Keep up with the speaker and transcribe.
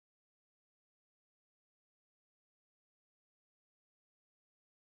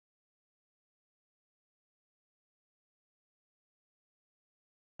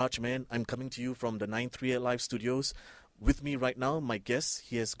RAJMAN. I'm coming to you from the 938 Live Studios. With me right now, my guest,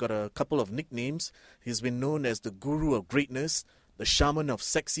 he has got a couple of nicknames. He's been known as the Guru of Greatness, the Shaman of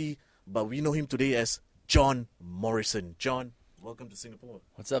Sexay, but we know him today as John Morrison. John, welcome to Singapore.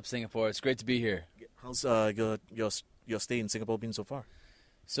 What's up, Singapore? It's great to be here. How's your stay in Singapore been so far?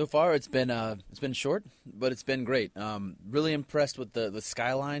 So far, it's been short, but it's been great. Really impressed with the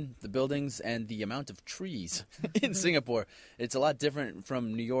skyline, the buildings, and the amount of trees in Singapore. It's a lot different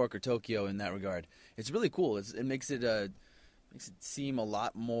from New York or Tokyo in that regard. It's really cool. It makes it seem a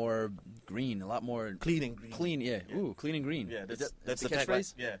lot more green, a lot more Clean and green. Clean, yeah. Ooh, clean and green. Yeah, that's the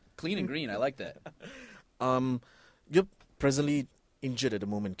catchphrase. Yeah, Clean and green. I like that. You're presently injured at the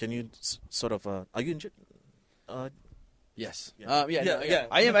moment. Can you sort of? Are you injured? Yes. Yeah.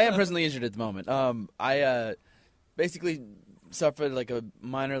 I am presently injured at the moment. I basically suffered like a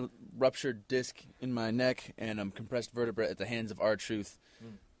minor ruptured disc in my neck and compressed vertebra at the hands of R-Truth,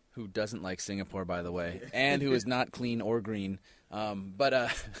 who doesn't like Singapore, by the way, and who is not clean or green.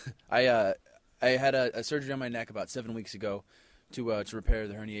 But I had a surgery on my neck about 7 weeks ago to repair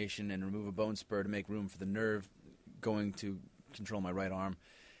the herniation and remove a bone spur to make room for the nerve going to control my right arm.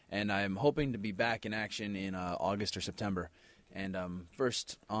 And I'm hoping to be back in action in August or September. And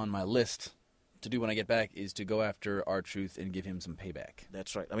first on my list to do when I get back is to go after R-Truth and give him some payback.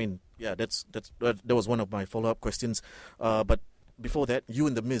 That's right. I mean, yeah, that was one of my follow-up questions. But before that, you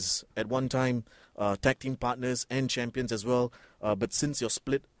and The Miz, at one time, tag team partners and champions as well. But since your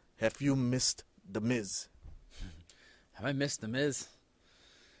split, have you missed The Miz? Have I missed The Miz?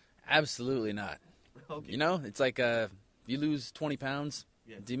 Absolutely not. Okay. You know, it's like if you lose 20 pounds,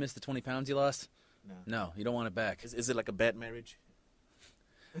 yeah. Do you miss the 20 pounds you lost? No, you don't want it back. Is it like a bad marriage?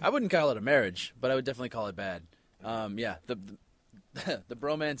 I wouldn't call it a marriage, but I would definitely call it bad. Yeah, the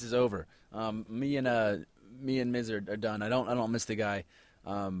bromance is over. Me and Miz are done. I don't miss the guy.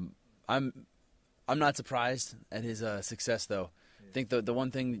 I'm not surprised at his success though. Yeah. I think the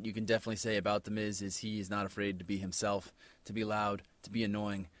one thing that you can definitely say about the Miz is he is not afraid to be himself, to be loud, to be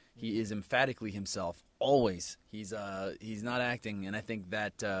annoying. He is emphatically himself, always. He's not acting, and I think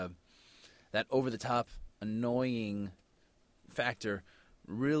that that over-the-top, annoying factor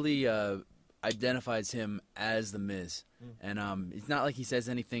really identifies him as the Miz. And it's not like he says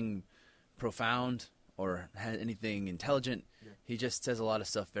anything profound or has anything intelligent. Yeah. He just says a lot of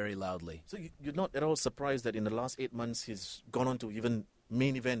stuff very loudly. So you're not at all surprised that in the last 8 months he's gone on to even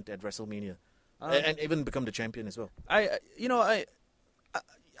main event at WrestleMania and even become the champion as well?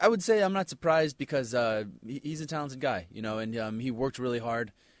 I would say I'm not surprised because he's a talented guy, you know, and he worked really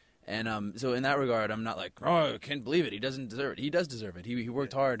hard. And so in that regard, I'm not like, oh, I can't believe it. He doesn't deserve it. He does deserve it. He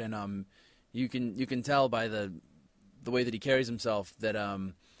worked hard, and you can tell by the way that he carries himself that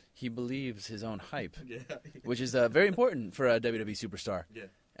he believes his own hype, which is very important for a WWE superstar. Yeah.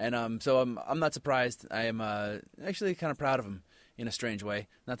 And so I'm not surprised. I am actually kind of proud of him in a strange way.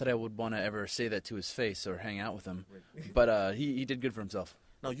 Not that I would want to ever say that to his face or hang out with him, but he did good for himself.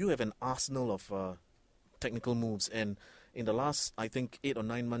 Now, you have an arsenal of technical moves, and in the last, I think, 8 or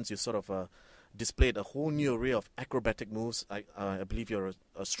 9 months, you sort of displayed a whole new array of acrobatic moves. I believe you're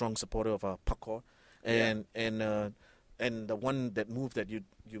a strong supporter of parkour, and that move that you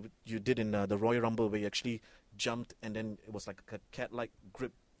did in the Royal Rumble, where you actually jumped, and then it was like a cat-like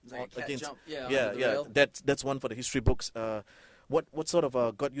grip against. Jump. Yeah. That's one for the history books. What sort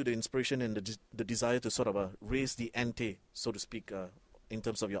of got you the inspiration and the desire to sort of raise the ante, so to speak, in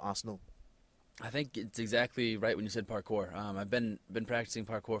terms of your arsenal? I think it's exactly right when you said parkour. I've been practicing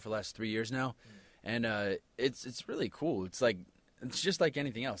parkour for the last 3 years now, and it's really cool. It's just like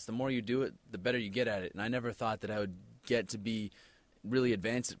anything else. The more you do it, the better you get at it. And I never thought that I would get to be really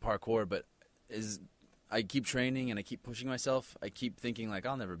advanced at parkour, but as I keep training and I keep pushing myself, I keep thinking like,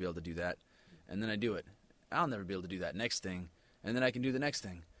 I'll never be able to do that, and then I do it. I'll never be able to do that next thing, and then I can do the next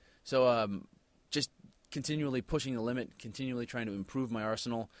thing. So just continually pushing the limit, continually trying to improve my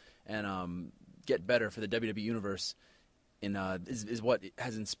arsenal, and get better for the WWE Universe is what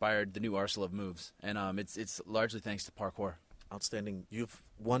has inspired the new arsenal of moves. And it's largely thanks to parkour. Outstanding. You've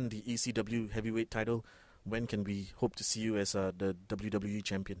won the ECW heavyweight title. When can we hope to see you as the WWE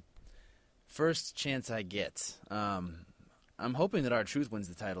champion? First chance I get. I'm hoping that R-Truth wins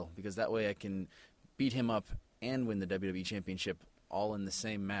the title, because that way I can beat him up and win the WWE championship all in the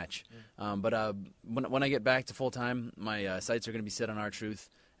same match. But when I get back to full-time, my sights are going to be set on R-Truth,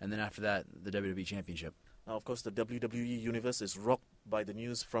 and then after that, the WWE Championship. Now, of course, the WWE Universe is rocked by the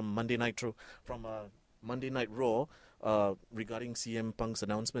news from Monday Night Raw regarding CM Punk's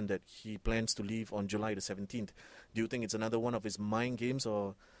announcement that he plans to leave on July the 17th. Do you think it's another one of his mind games,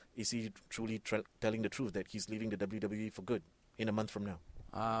 or is he truly telling the truth that he's leaving the WWE for good in a month from now?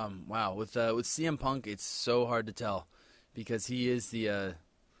 Wow, with CM Punk, it's so hard to tell because he is the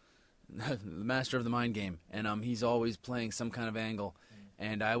the master of the mind game, and he's always playing some kind of angle.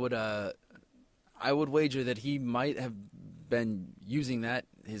 And I would wager that he might have been using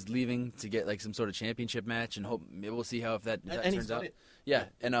his leaving to get like some sort of championship match, and hope we'll see how if that turns out. Yeah,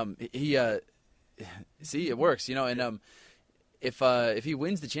 and he see, it works, you know, and if he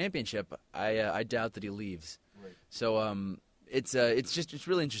wins the championship, I doubt that he leaves. Right. So it's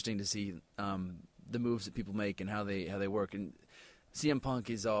really interesting to see the moves that people make and how they work. And CM Punk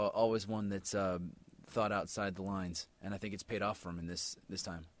is always one that's thought outside the lines, and I think it's paid off for him in this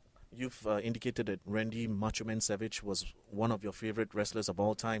time. You've indicated that Randy Macho Man Savage was one of your favorite wrestlers of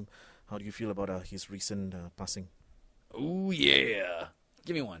all time. How do you feel about his recent passing? Ooh yeah!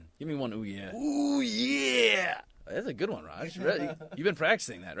 Give me one. Ooh yeah! Ooh yeah! That's a good one, Raj. You've been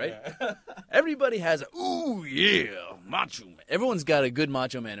practicing that, right? Yeah. Everybody has a ooh yeah Macho Man. Everyone's got a good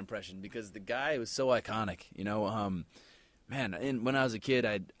Macho Man impression because the guy was so iconic. You know, man. When I was a kid,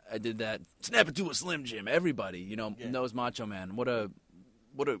 I did that. Snap it to a Slim Jim. Everybody, knows Macho Man. What a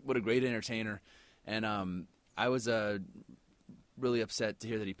great entertainer. And I was really upset to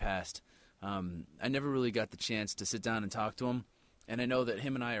hear that he passed. I never really got the chance to sit down and talk to him. And I know that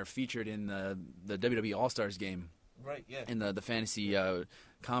him and I are featured in the WWE All-Stars game. Right, yeah. In the fantasy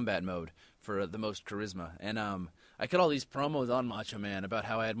combat mode for the most charisma. And I cut all these promos on Macho Man about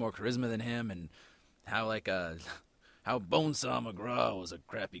how I had more charisma than him and how how Bonesaw McGraw was a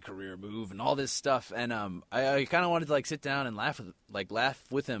crappy career move and all this stuff. And I kind of wanted to sit down and laugh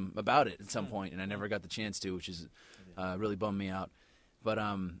with him about it at some point, and I never got the chance to, which is really bummed me out. But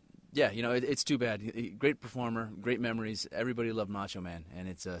yeah, it's too bad. Great performer, great memories. Everybody loved Macho Man, and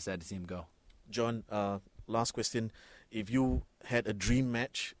it's sad to see him go. John, last question. If you had a dream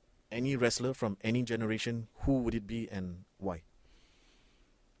match, any wrestler from any generation, who would it be and why?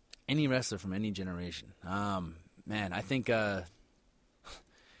 Any wrestler from any generation. Man, I think I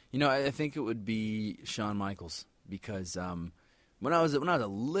think it would be Shawn Michaels because when I was a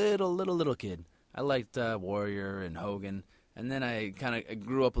little kid, I liked Warrior and Hogan, and then I kind of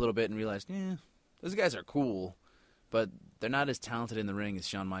grew up a little bit and realized, those guys are cool, but they're not as talented in the ring as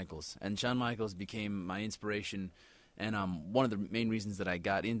Shawn Michaels. And Shawn Michaels became my inspiration and one of the main reasons that I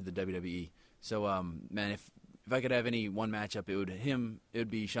got into the WWE. So, man, if I could have any one matchup, it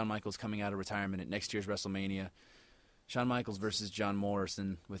would be Shawn Michaels coming out of retirement at next year's WrestleMania. Shawn Michaels versus John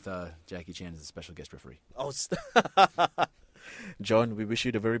Morrison with Jackie Chan as the special guest referee. Oh, John, we wish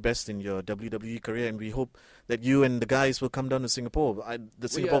you the very best in your WWE career, and we hope that you and the guys will come down to Singapore. The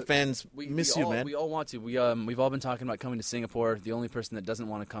Singapore fans miss you, man. We all want to. We've all been talking about coming to Singapore. The only person that doesn't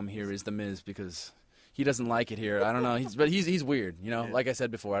want to come here is The Miz because he doesn't like it here. I don't know. But he's weird. Yeah. Like I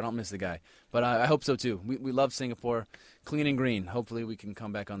said before, I don't miss the guy. But I hope so, too. We love Singapore. Clean and green. Hopefully we can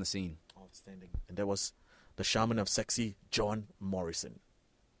come back on the scene. Outstanding. And that was the Shaman of Sexay, John Morrison.